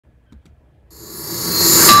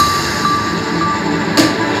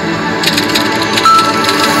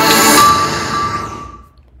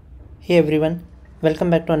Hey everyone, welcome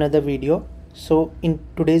back to another video. So in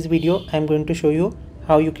today's video I'm going to show you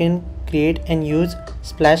how you can create and use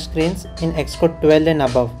splash screens in Xcode 12 and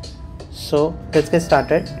above. So let's get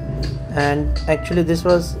started. And actually this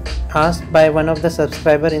was asked by one of the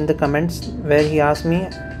subscriber in the comments, where he asked me,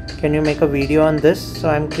 can you make a video on this? So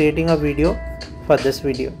I'm creating a video for this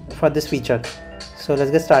feature. So let's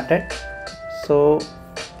get started. So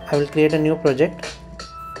I will create a new project.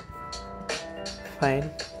 File,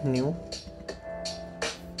 new,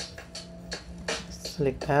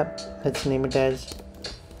 select app, let's name it as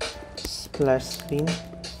splash screen.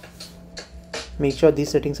 Make sure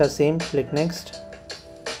these settings are same, click next,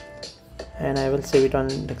 and I will save it on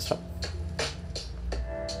desktop.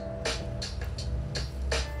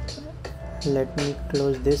 Let me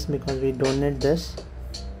close this because we don't need this.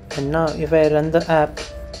 And now if I run the app,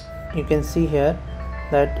 you can see here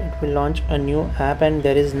that it will launch a new app and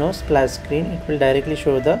there is no splash screen. It will directly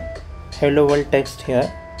show the hello world text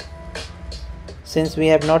here. Since we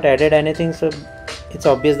have not added anything, so it's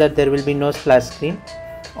obvious that there will be no splash screen.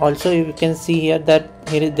 Also you can see here that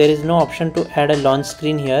there is no option to add a launch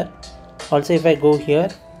screen here. Also if I go here,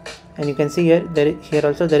 and you can see here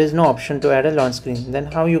also there is no option to add a launch screen. Then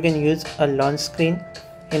how you can use a launch screen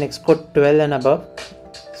in Xcode 12 and above?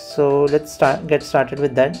 So let's get started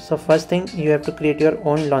with that. So first thing, you have to create your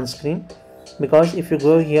own launch screen, because if you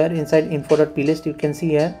go here inside info.plist, you can see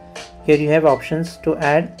here you have options to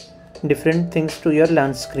add different things to your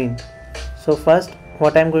launch screen. So first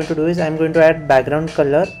what I'm going to do is I'm going to add background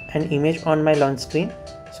color and image on my launch screen.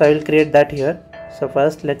 So I will create that here. So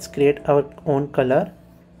first let's create our own color.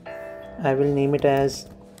 I will name it as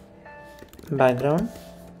background,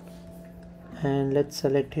 and let's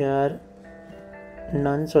select here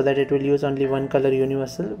none, so that it will use only one color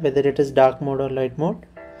universal, whether it is dark mode or light mode.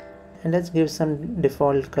 And let's give some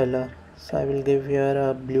default color. So I will give here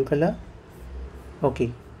a blue color.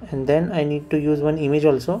 Okay, and then I need to use one image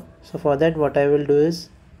also. So for that what I will do is,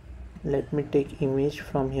 let me take image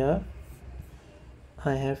from here.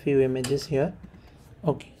 I have few images here.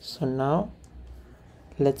 Okay, so now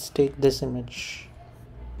let's take this image.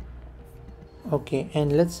 Okay,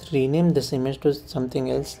 and let's rename this image to something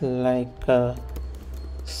else, like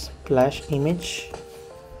splash image.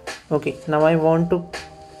 Okay, now I want to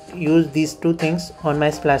use these two things on my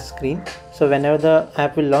splash screen. So whenever the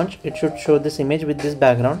app will launch, it should show this image with this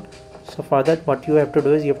background. So for that what you have to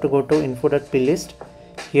do is, you have to go to info.plist.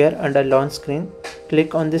 Here under launch screen,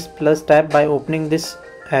 click on this plus tab by opening this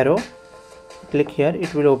arrow. Click here,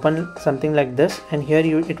 it will open something like this, and here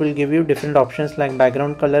it will give you different options like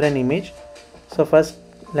background color and image. So first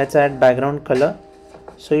let's add background color.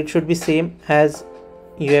 So it should be same as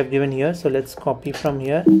you have given here. So let's copy from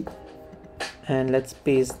here and let's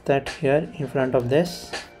paste that here in front of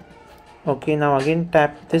this. Okay, now again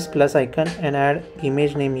tap this plus icon and add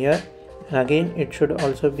image name here, and again it should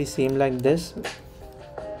also be same like this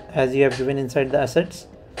as you have given inside the assets.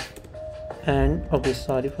 And okay,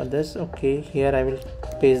 sorry for this. Okay, here I will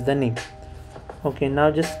paste the name. Okay,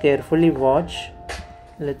 now just carefully watch.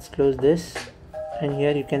 Let's close this, and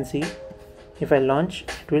here you can see if I launch,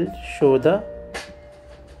 it will show the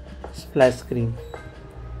splash screen.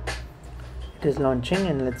 It is launching,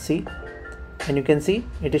 and let's see, and you can see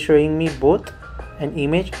it is showing me both an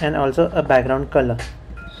image and also a background color.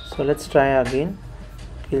 So let's try again.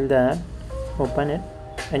 Kill the app, open it,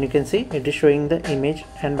 and you can see it is showing the image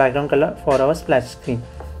and background color for our splash screen.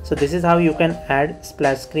 So this is how you can add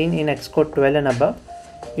splash screen in Xcode 12 and above.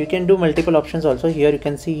 You can do multiple options also. Here you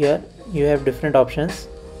can see here you have different options.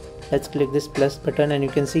 Let's click this plus button, and you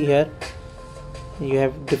can see here you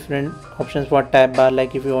have different options for tab bar.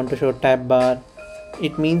 Like if you want to show tab bar,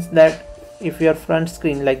 it means that if your front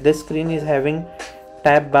screen, like this screen, is having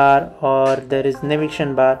tab bar or there is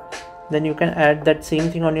navigation bar, then you can add that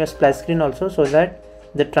same thing on your splash screen also, so that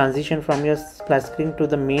the transition from your splash screen to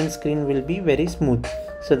the main screen will be very smooth.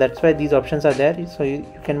 So that's why these options are there. So you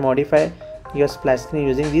can modify your splash screen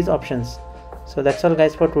using these options. So that's all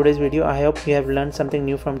guys for today's video. I hope you have learned something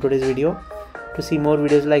new from today's video. To see more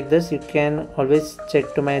videos like this, you can always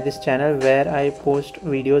check to this channel, where I post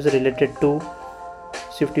videos related to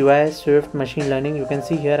SwiftUI, Swift, machine learning. You can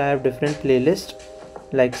see here I have different playlists,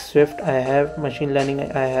 like Swift I have, machine learning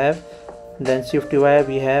I have, then SwiftUI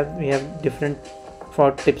we have different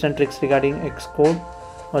for tips and tricks regarding Xcode.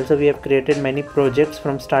 Also we have created many projects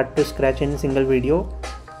from start to scratch in a single video.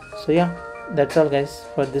 So yeah, that's all guys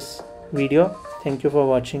for this video. Thank you for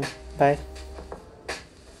watching. Bye.